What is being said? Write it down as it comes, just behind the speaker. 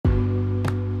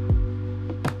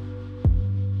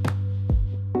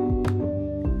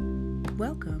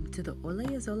to the Ole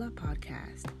Azola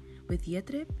podcast with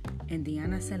Yetrip and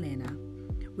Diana Selena,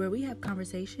 where we have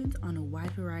conversations on a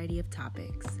wide variety of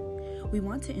topics. We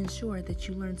want to ensure that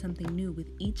you learn something new with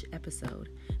each episode,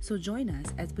 so join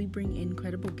us as we bring in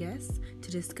incredible guests to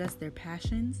discuss their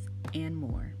passions and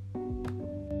more.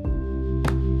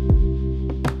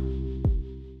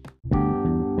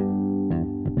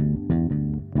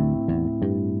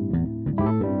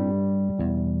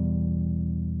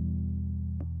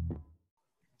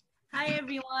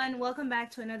 Welcome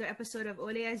back to another episode of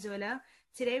Ole Azola.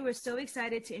 Today, we're so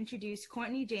excited to introduce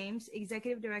Courtney James,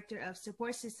 Executive Director of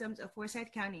Support Systems of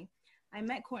Forsyth County. I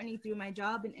met Courtney through my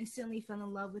job and instantly fell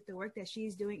in love with the work that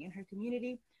she's doing in her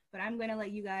community, but I'm going to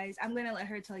let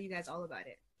her tell you guys all about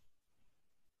it.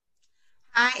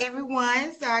 Hi,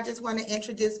 everyone. So I just want to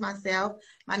introduce myself.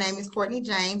 My name is Courtney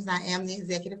James. I am the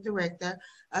Executive Director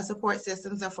of Support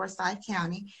Systems of Forsyth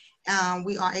County.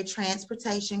 We are a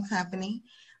transportation company.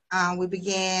 We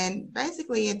began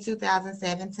basically in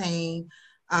 2017,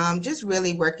 just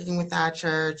really working with our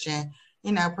church and,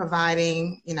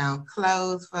 providing,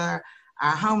 clothes for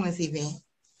our homeless event.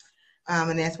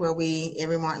 And that's where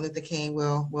every Martin Luther King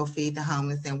will feed the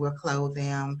homeless and we'll clothe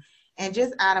them. And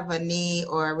just out of a need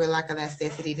or really like a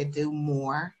necessity to do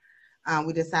more,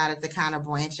 we decided to kind of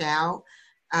branch out.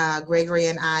 Gregory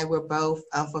and I were both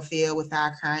fulfilled with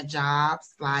our current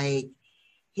jobs. Like,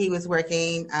 he was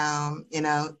working in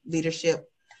a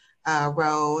leadership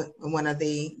role in one of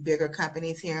the bigger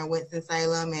companies here in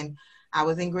Winston-Salem, and I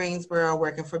was in Greensboro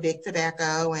working for Big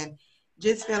Tobacco and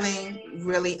just feeling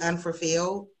really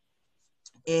unfulfilled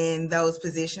in those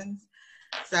positions.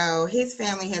 So his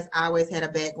family has always had a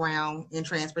background in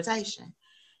transportation.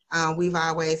 We've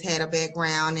always had a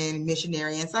background in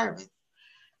missionary and service.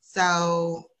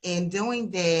 So in doing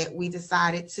that, we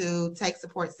decided to take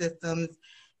support systems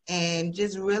and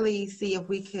just really see if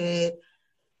we could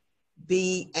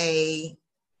be a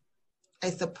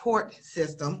support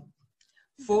system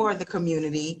for the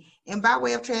community and by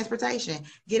way of transportation,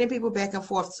 getting people back and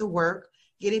forth to work,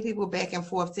 getting people back and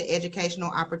forth to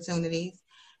educational opportunities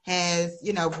has,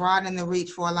 broadened the reach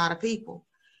for a lot of people.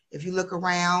 If you look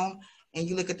around and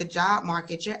you look at the job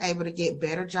market, you're able to get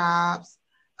better jobs,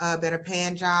 better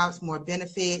paying jobs, more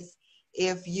benefits.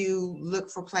 If you look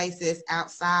for places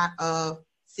outside of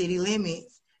city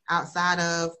limits, outside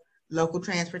of local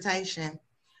transportation.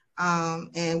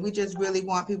 And we just really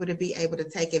want people to be able to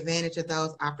take advantage of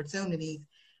those opportunities,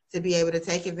 to be able to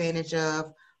take advantage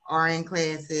of RN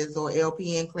classes or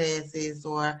LPN classes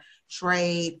or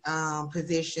trade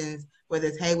positions, whether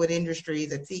it's Hayward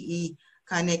Industries or TE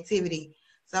Connectivity.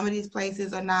 Some of these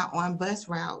places are not on bus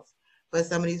routes, but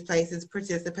some of these places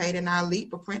participate in our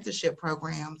LEAP apprenticeship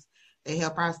programs. They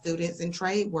help our students in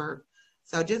trade work.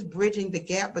 So just bridging the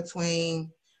gap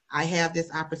between, I have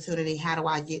this opportunity, how do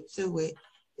I get to it,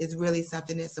 is really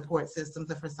something that Support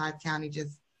Systems of Forsyth County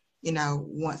just,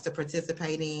 wants to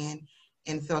participate in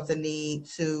and felt the need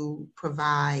to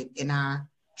provide in our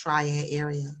Triad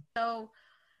area. So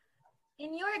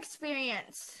in your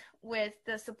experience with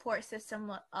the support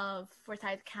system of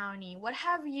Forsyth County, what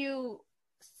have you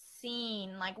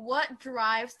seen? Like, what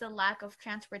drives the lack of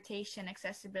transportation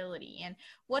accessibility, and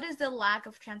what is the lack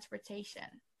of transportation?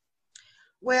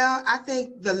 Well, I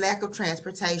think the lack of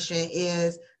transportation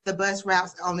is the bus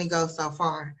routes only go so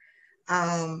far.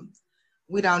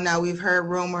 We don't know. We've heard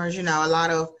rumors, a lot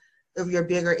of your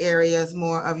bigger areas,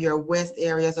 more of your west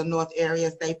areas or north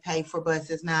areas, they pay for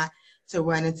buses not to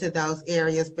run into those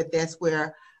areas, but that's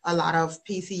where a lot of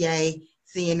PCA,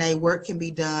 CNA work can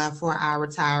be done for our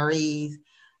retirees.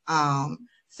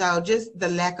 So just the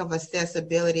lack of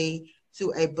accessibility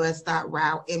to a bus stop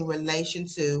route in relation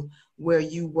to where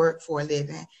you work for a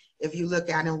living. If you look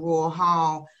out in Rural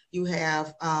Hall, you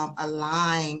have a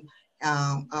line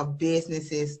of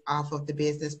businesses off of the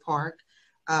business park.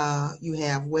 You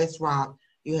have West Rock,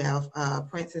 you have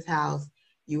Princess House,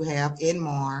 you have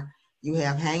Inmar, you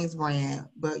have Hanesbrand,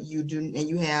 but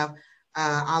you have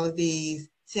all of these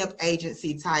temp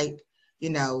agency type,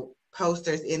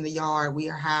 posters in the yard. We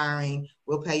are hiring,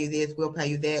 we'll pay you this, we'll pay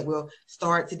you that, we'll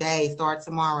start today, start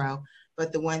tomorrow.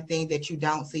 But the one thing that you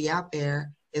don't see out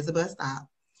there is a bus stop.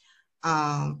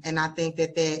 And I think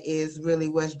that is really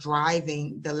what's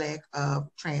driving the lack of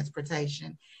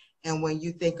transportation. And when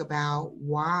you think about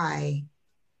why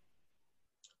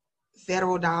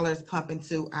federal dollars pump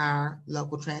into our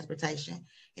local transportation,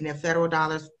 and if federal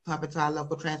dollars pump into our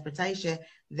local transportation,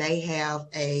 they have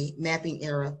a mapping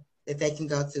area that they can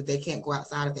go to. They can't go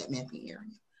outside of that mapping area.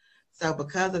 So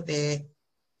because of that,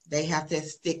 they have to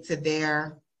stick to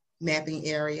their mapping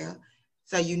area.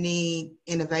 So you need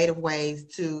innovative ways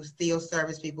to still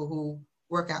service people who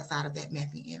work outside of that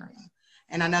mapping area.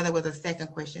 And I know there was a second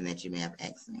question that you may have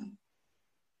asked me.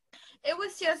 It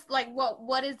was just like,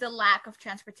 what is the lack of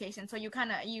transportation? So you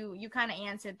kind of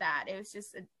answered that. It was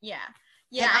just yeah.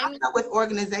 And also with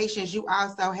organizations, you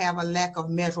also have a lack of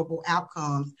measurable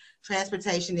outcomes.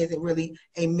 Transportation isn't really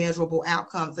a measurable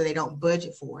outcome, so they don't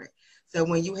budget for it. So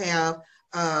when you have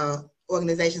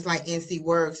organizations like NC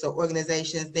Works or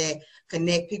organizations that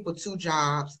connect people to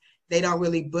jobs, they don't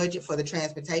really budget for the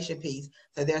transportation piece.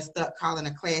 So they're stuck calling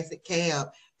a classic cab.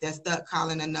 They're stuck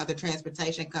calling another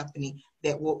transportation company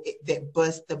that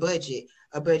busts the budget,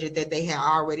 a budget that they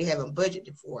already haven't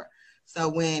budgeted for. So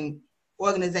when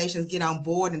organizations get on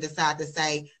board and decide to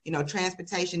say, you know,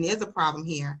 transportation is a problem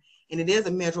here and it is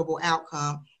a measurable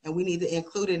outcome, and we need to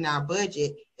include it in our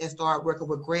budget and start working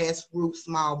with grassroots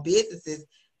small businesses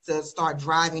to start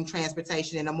driving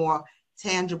transportation in a more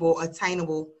tangible,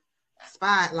 attainable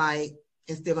spot, like,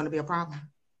 it's still going to be a problem.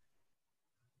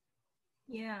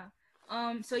 Yeah.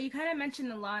 So you kind of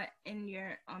mentioned a lot in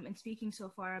your in speaking so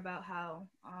far about how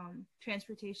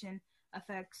transportation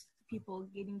affects people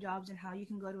getting jobs and how you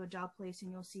can go to a job place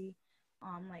and you'll see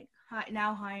like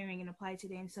now hiring and apply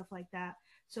today and stuff like that.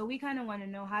 So we kind of want to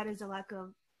know, how does the lack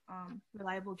of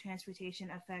reliable transportation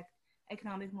affect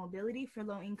economic mobility for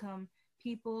low income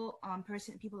people,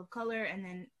 people of color, and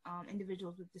then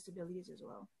individuals with disabilities as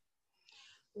well?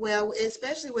 Well,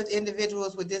 especially with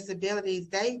individuals with disabilities,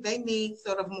 they need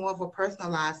sort of more of a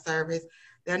personalized service.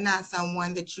 They're not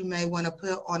someone that you may want to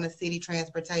put on a city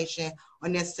transportation or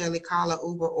necessarily call an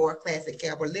Uber or a classic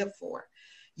cab or Lyft for.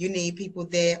 You need people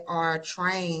that are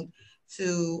trained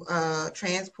to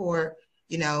transport,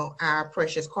 you know, our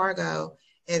precious cargo,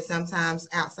 and sometimes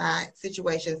outside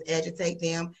situations agitate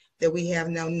them that we have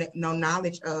no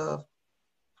knowledge of.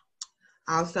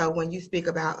 Also, when you speak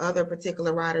about other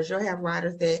particular riders, you'll have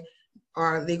riders that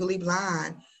are legally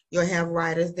blind. You'll have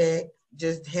riders that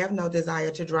just have no desire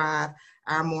to drive.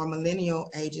 Our more millennial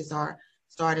ages are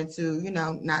starting to, you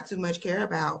know, not too much care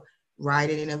about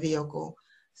riding in a vehicle.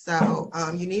 So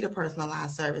you need a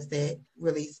personalized service that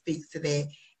really speaks to that.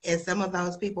 And some of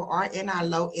those people are in our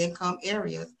low income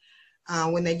areas.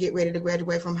 When they get ready to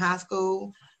graduate from high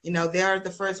school, you know, they're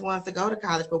the first ones to go to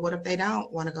college, but what if they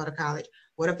don't want to go to college?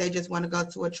 What if they just want to go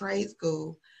to a trade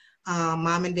school?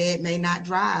 Mom and dad may not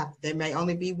drive. There may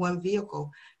only be one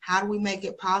vehicle. How do we make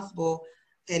it possible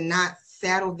and not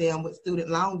saddle them with student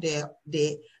loan debt,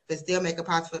 but still make it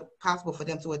possible for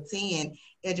them to attend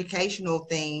educational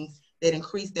things that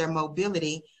increase their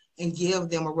mobility and give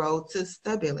them a road to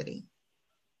stability?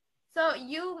 So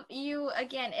you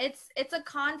again, it's a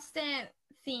constant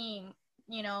theme,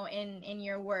 you know, in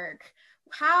your work.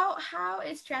 How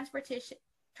is transportation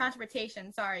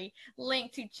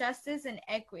linked to justice and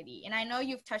equity? And I know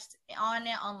you've touched on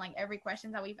it on like every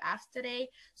question that we've asked today.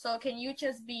 So can you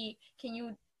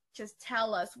just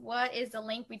tell us, what is the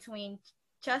link between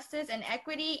justice and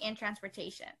equity and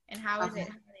transportation, and how is it?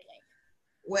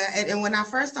 Well, and when I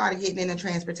first started getting into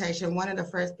transportation, one of the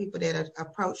first people that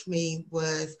approached me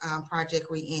was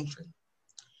Project Reentry.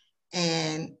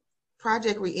 And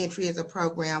Project Reentry is a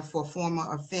program for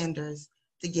former offenders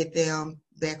to get them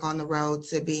back on the road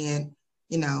to being,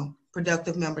 you know,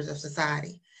 productive members of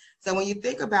society. So when you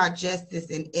think about justice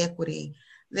and equity,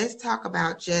 let's talk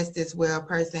about justice where a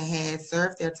person has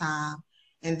served their time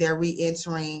and they're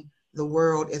re-entering the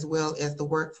world as well as the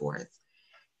workforce.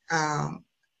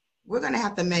 We're going to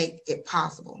have to make it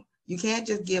possible. You can't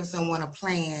just give someone a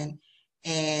plan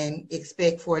and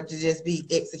expect for it to just be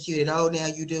executed. Oh, now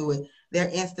you do it. They're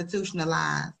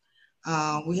institutionalized.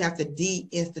 We have to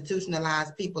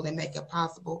de-institutionalize people and make it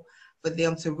possible for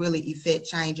them to really effect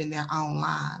change in their own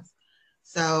lives.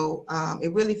 So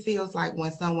it really feels like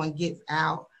when someone gets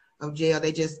out of jail,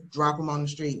 they just drop them on the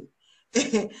street.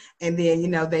 And then, you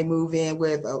know, they move in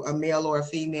with a male or a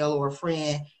female or a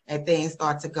friend, and things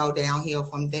start to go downhill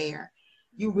from there.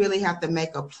 You really have to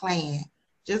make a plan.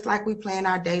 Just like we plan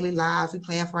our daily lives, we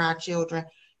plan for our children,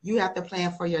 you have to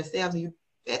plan for yourselves. You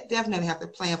definitely have to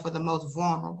plan for the most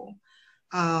vulnerable.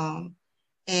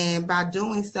 And by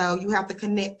doing so, you have to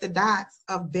connect the dots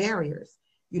of barriers.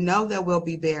 You know there will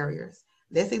be barriers.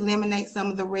 Let's eliminate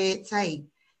some of the red tape.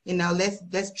 You know,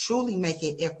 let's truly make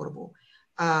it equitable.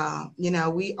 You know,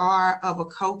 we are of a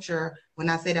culture, when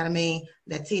I say that, I mean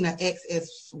Latinx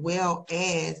as well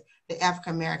as the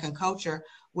African American culture,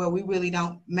 where we really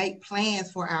don't make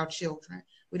plans for our children.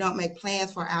 We don't make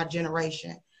plans for our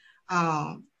generation.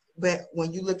 But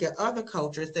when you look at other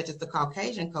cultures, such as the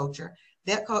Caucasian culture,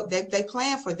 they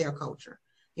plan for their culture.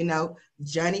 You know,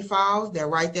 Johnny falls, they're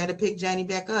right there to pick Johnny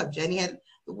back up. Johnny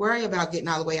worry about getting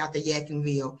all the way out to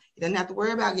Yakinville. He doesn't have to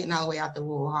worry about getting all the way out to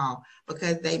Rural Hall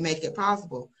because they make it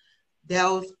possible.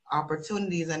 Those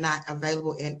opportunities are not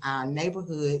available in our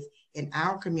neighborhoods, in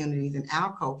our communities, in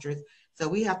our cultures. So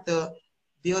we have to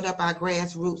build up our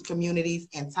grassroots communities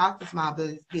and talk to small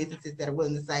businesses that are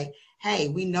willing to say, hey,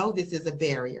 we know this is a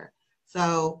barrier.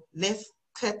 So let's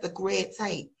cut the red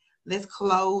tape. Let's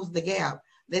close the gap.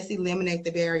 Let's eliminate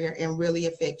the barrier and really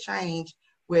affect change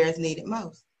where it's needed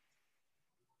most.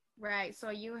 Right. So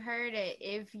you heard it.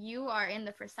 If you are in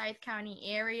the Forsyth County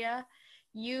area,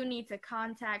 you need to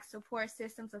contact Support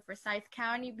Systems of Forsyth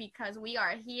County because we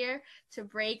are here to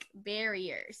break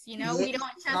barriers. You know, Yes,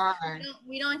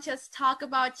 we don't just talk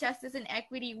about justice and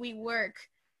equity. We work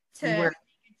to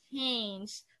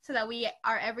change so that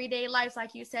our everyday lives,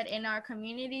 like you said, in our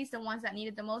communities, the ones that need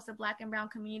it the most, the Black and brown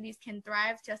communities, can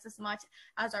thrive just as much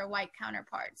as our white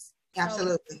counterparts.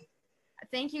 Absolutely. So,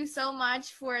 thank you so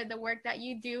much for the work that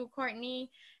you do,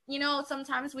 Courtney. You know,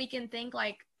 sometimes we can think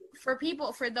like, for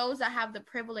those that have the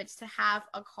privilege to have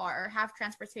a car or have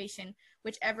transportation,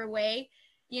 whichever way,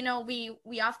 you know,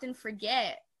 we often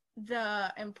forget the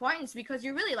importance because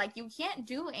you're really like, you can't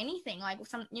do anything. Like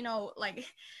you know, like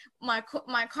my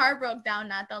car broke down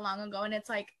not that long ago, and it's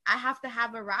like I have to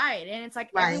have a ride, and it's like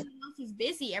everyone else is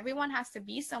busy. Everyone has to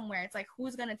be somewhere. It's like,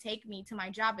 who's gonna take me to my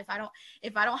job if I don't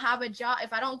have a job?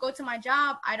 If I don't go to my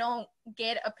job, I don't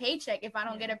get a paycheck. If I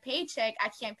don't get a paycheck, I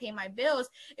can't pay my bills.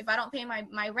 If I don't pay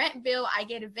my rent bill, I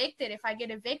get evicted. If I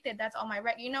get evicted, that's all my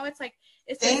rent. You know, it's like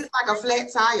things like a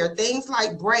flat tire, things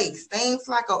like brakes, things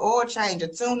like an oil change, a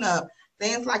tune-up,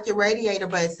 things like your radiator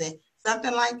busting,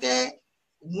 something like that.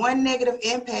 One negative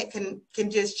impact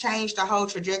can just change the whole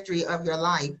trajectory of your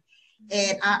life.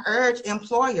 And I urge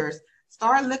employers,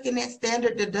 start looking at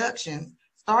standard deductions.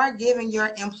 Start giving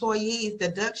your employees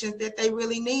deductions that they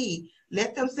really need.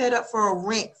 Let them set up for a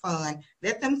rent fund.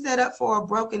 Let them set up for a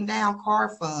broken down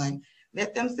car fund.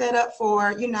 Let them set up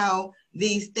for, you know,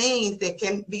 these things that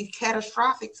can be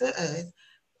catastrophic to us.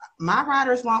 My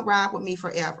riders won't ride with me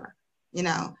forever. You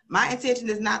know, my intention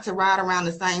is not to ride around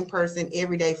the same person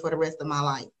every day for the rest of my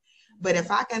life. But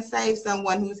if I can save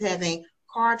someone who's having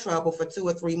car trouble for 2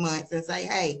 or 3 months and say,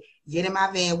 hey, get in my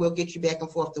van, we'll get you back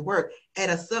and forth to work at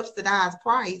a subsidized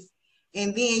price,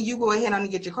 and then you go ahead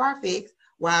and get your car fixed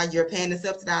while you're paying the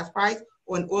subsidized price,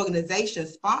 or an organization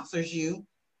sponsors you,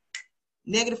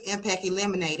 negative impact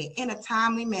eliminated in a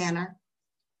timely manner,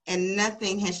 and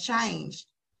nothing has changed.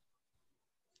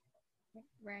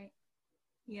 Right.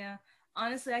 Yeah.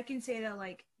 Honestly, I can say that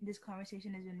like this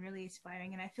conversation has been really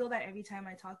inspiring, and I feel that every time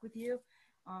I talk with you.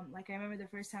 Like I remember the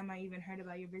first time I even heard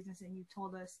about your business and you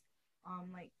told us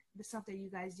like the stuff that you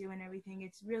guys do and everything.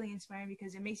 It's really inspiring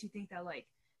because it makes you think that like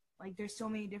there's so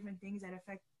many different things that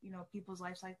affect, you know, people's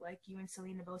lives, like you and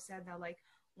Selena both said that like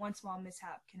one small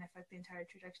mishap can affect the entire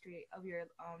trajectory of your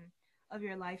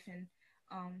life. And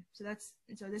so this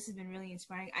has been really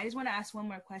inspiring. I just want to ask one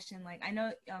more question. Like I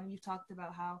know you've talked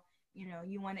about how, you know,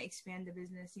 you want to expand the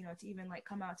business, you know, to even like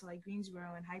come out to like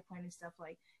Greensboro and High Point and stuff.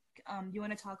 Like do you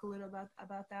want to talk a little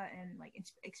about that and like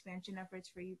expansion efforts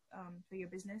for you for your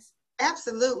business?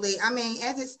 Absolutely. I mean,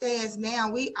 as it stands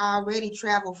now, we already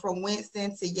travel from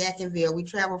Winston to Yakinville. We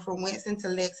travel from Winston to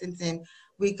Lexington.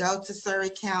 We go to Surrey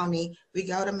County. We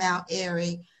go to Mount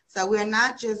Airy. So we're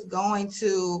not just going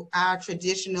to our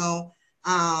traditional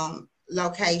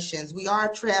locations. We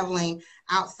are traveling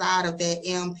outside of that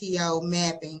MPO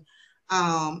mapping.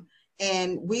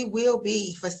 And we will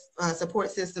be for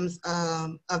support systems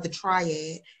of the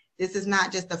Triad. This is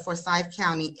not just a Forsyth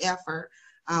County effort.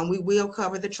 We will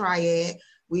cover the Triad.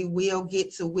 We will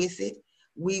get to Wissett.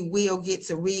 We will get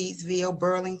to Reedsville,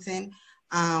 Burlington.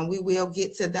 We will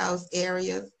get to those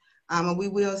areas. And we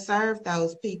will serve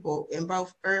those people in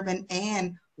both urban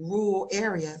and rural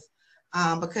areas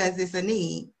because it's a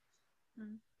need.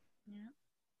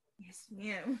 Yes,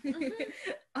 ma'am.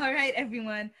 All right,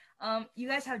 everyone. You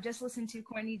guys have just listened to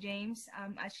Courtney James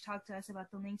as she talked to us about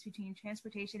the links between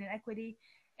transportation and equity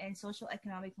and social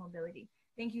economic mobility.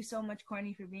 Thank you so much,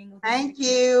 Courtney, for being with us. Thank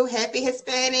you. Happy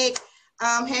Hispanic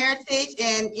Heritage,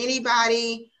 and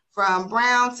anybody from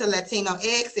Brown to Latino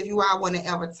X, if you all want to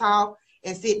ever talk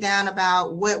and sit down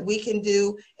about what we can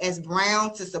do as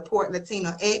Brown to support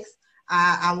Latino X,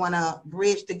 I want to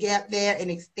bridge the gap there and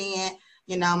extend,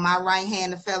 you know, my right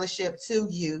hand of fellowship to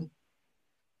you.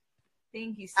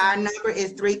 Thank you so Our much. number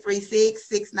is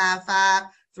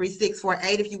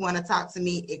 336-695-3648 if you want to talk to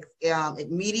me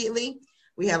immediately.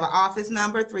 We have an office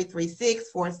number,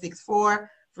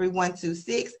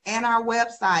 336-464-3126, and our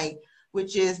website,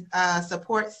 which is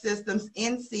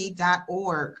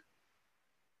supportsystemsnc.org.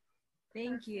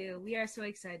 Thank you. We are so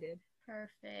excited.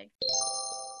 Perfect.